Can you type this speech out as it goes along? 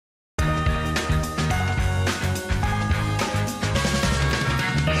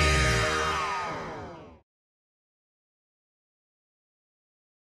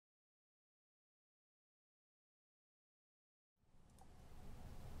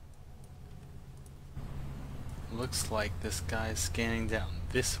looks like this guy's scanning down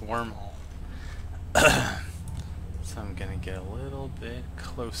this wormhole. So I'm gonna get a little bit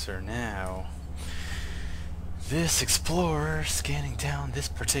closer now. This explorer scanning down this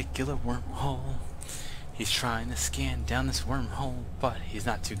particular wormhole. He's trying to scan down this wormhole, but he's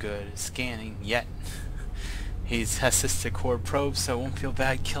not too good at scanning yet. He has cystic core probe, so it won't feel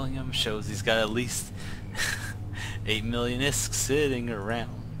bad killing him. Shows he's got at least 8 million ISK sitting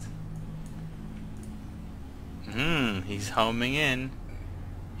around. He's homing in.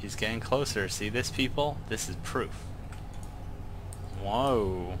 He's getting closer. See this, people? This is proof.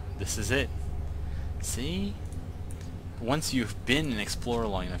 Whoa, this is it. See? Once you've been an explorer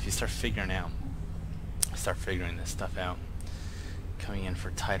long enough, you start figuring this stuff out. Coming in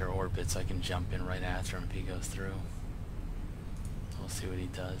for tighter orbits, so I can jump in right after him if he goes through. We'll see what he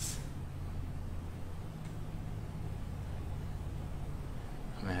does.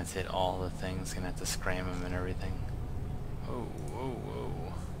 I'm gonna have to hit all the things, gonna have to scram him and everything. Oh, whoa,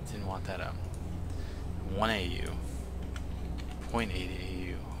 whoa. Didn't want that up. 1 AU. 0.8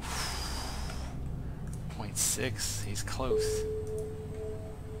 AU. 0.6. He's close.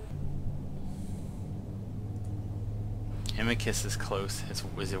 Amicus is close.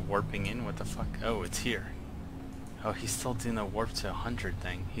 Is it warping in? What the fuck? Oh, it's here. Oh, he's still doing the warp to 100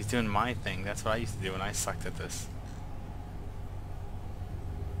 thing. He's doing my thing. That's what I used to do when I sucked at this.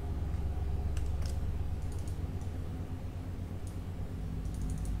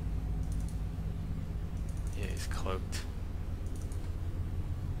 Yeah, he's cloaked.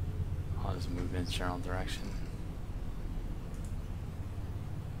 All his movements general direction.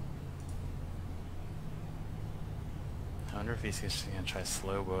 I wonder if he's just gonna try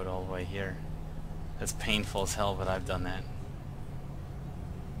slow boat all the way here. That's painful as hell, but I've done that.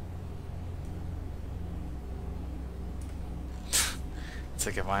 It's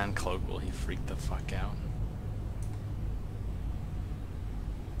like if I uncloak, will he freak the fuck out?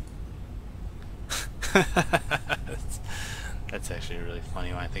 That's actually really funny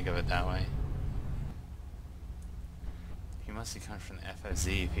when I think of it that way. He must have come from the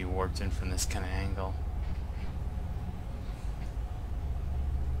FFZ if he warped in from this kind of angle.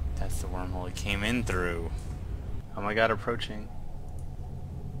 That's the wormhole he came in through. Oh my god, approaching.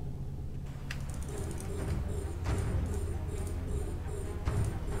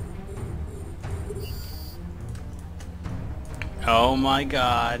 Oh my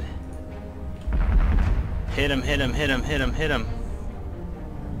god. Hit him, hit him, hit him, hit him, hit him.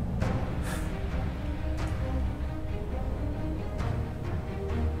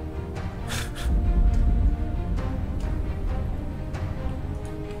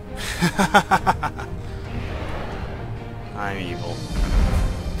 I'm evil.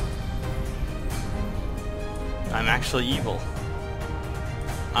 I'm actually evil.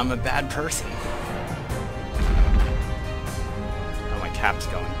 I'm a bad person. Oh, my cap's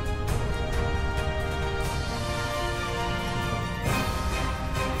going.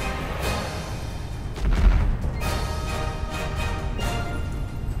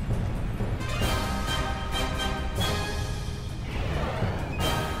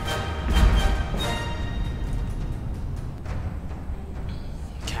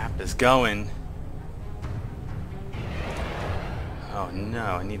 Is going. Oh no,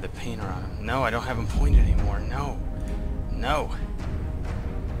 I need the painter on him. No, I don't have him pointed anymore. No. No.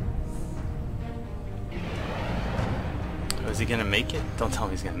 Oh, is he gonna make it? Don't tell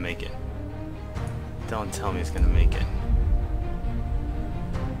me he's gonna make it. Don't tell me he's gonna make it.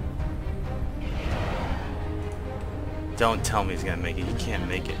 Don't tell me he's gonna make it. He can't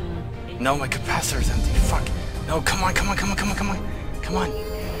make it. No, my capacitor's empty. Fuck. No, come on, come on, come on, come on, come on. Come on.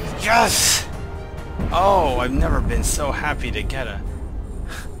 Yes! Oh, I've never been so happy to get a...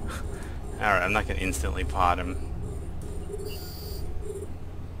 Alright, I'm not gonna instantly pot him.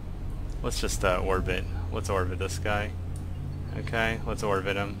 Let's just orbit. Let's orbit this guy. Okay, let's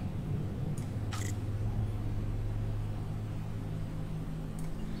orbit him.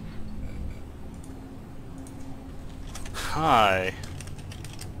 Hi.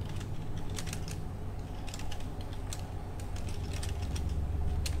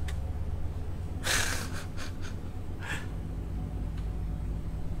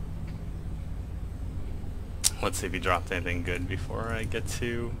 Let's see if he dropped anything good before I get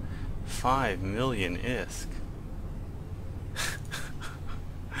to 5 million ISK.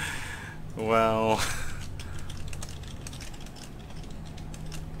 Well...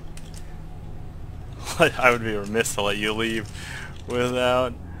 I would be remiss to let you leave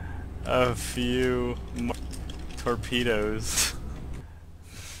without a few torpedoes.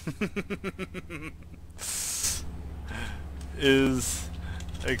 Is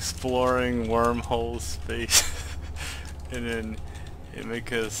exploring wormhole space. And then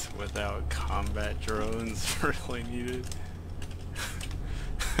Imicus without combat drones really needed.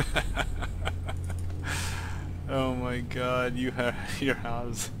 Oh my god, you have your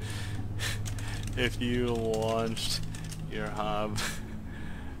hobs. If you launched your hob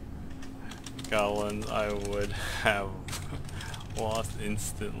goblins, I would have lost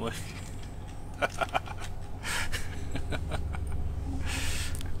instantly.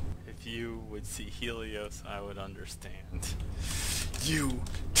 If you would see Helios, I would understand. You!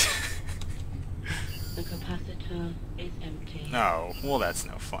 The capacitor is empty. Oh, well that's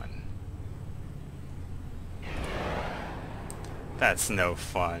no fun. That's no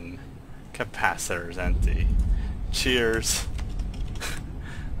fun. Capacitor's empty. Cheers.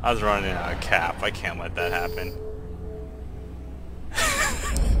 I was running out of cap. I can't let that happen.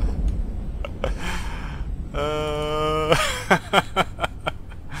 Oh,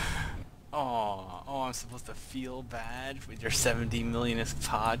 I'm supposed to feel bad with your 70 millionth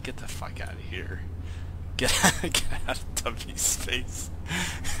pod? Get the fuck out of here. Get out of W space.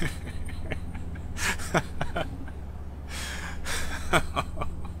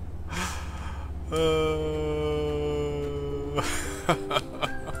 Oh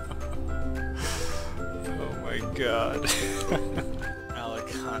my god.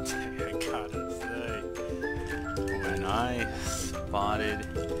 Alicante, I gotta say, when I spotted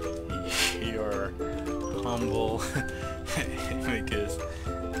your humble Imicus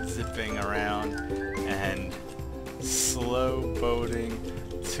zipping around and slow boating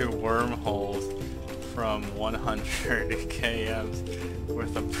to wormholes from 100 kms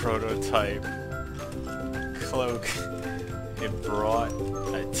with a prototype cloak, it brought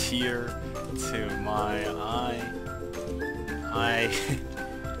a tear to my eye. I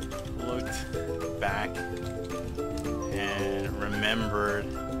looked back and remembered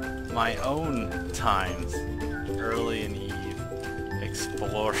my own times early in Eve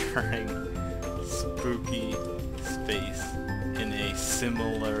exploring spooky space in a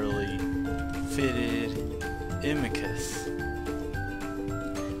similarly fitted Imicus.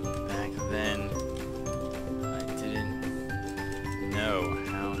 Back then, I didn't know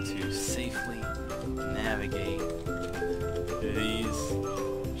how to safely navigate these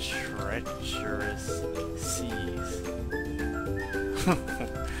treacherous seas.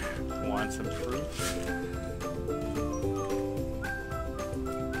 Want some proof?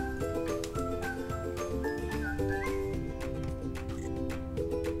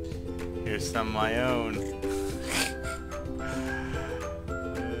 Here's some of my own. I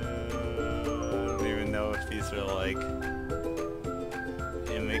don't even know if these are like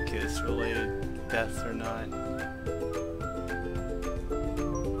Imicus related deaths or not.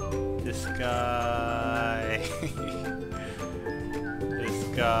 This guy. This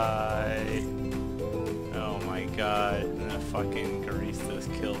guy. Oh my god. The fucking Garistas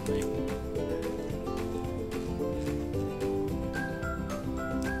killed me.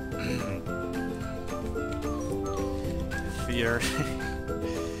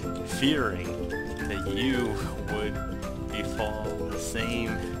 Fearing that you would befall the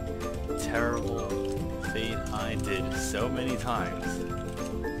same terrible fate I did so many times,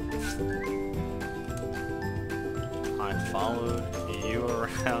 I followed you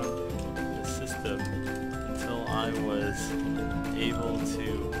around the system until I was able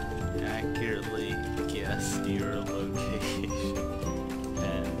to accurately guess your location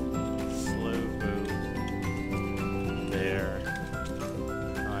and slow boot there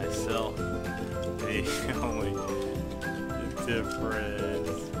myself.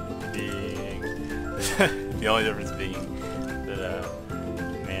 The only difference being that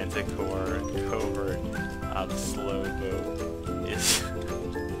Manticore covert out of slow boat is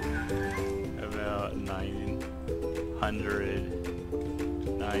about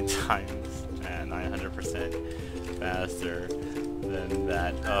 900% faster than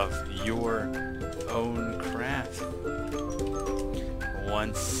that of your own craft.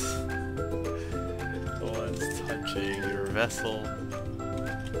 Once touching your vessel,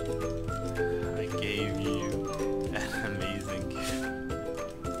 I gave you an amazing gift.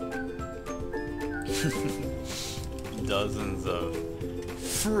 Dozens of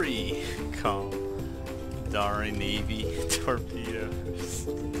free Dari Navy torpedoes.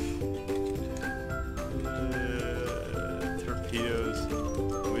 Torpedoes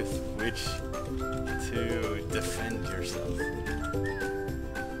with which to defend yourself.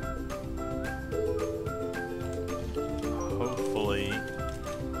 Hopefully,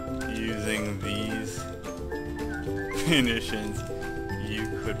 using these munitions, you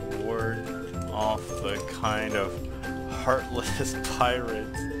could ward off the kind of heartless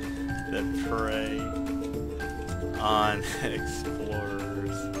pirates that prey on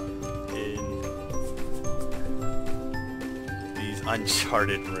explorers in these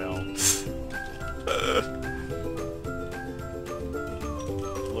uncharted realms.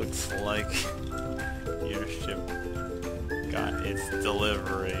 Looks like your ship got its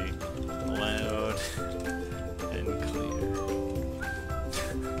delivery loud and clear.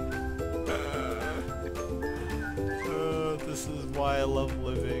 This is why I love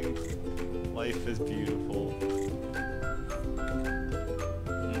living. Life is beautiful.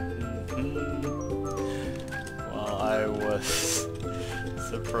 Well, I was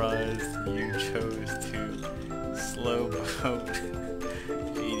surprised you chose to slow boat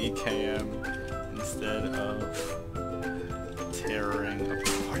 80 km instead of tearing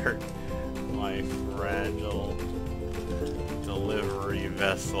apart my fragile delivery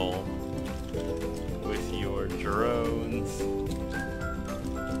vessel with your drones.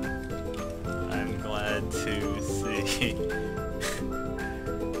 I'm glad to see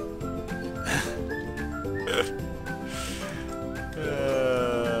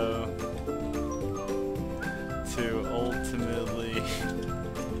to ultimately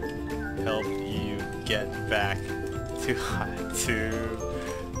help you get back to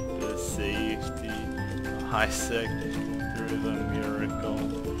the safety of high-sec through the miracle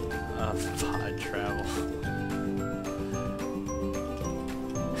of pod travel.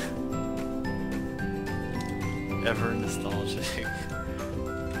 Ever nostalgic.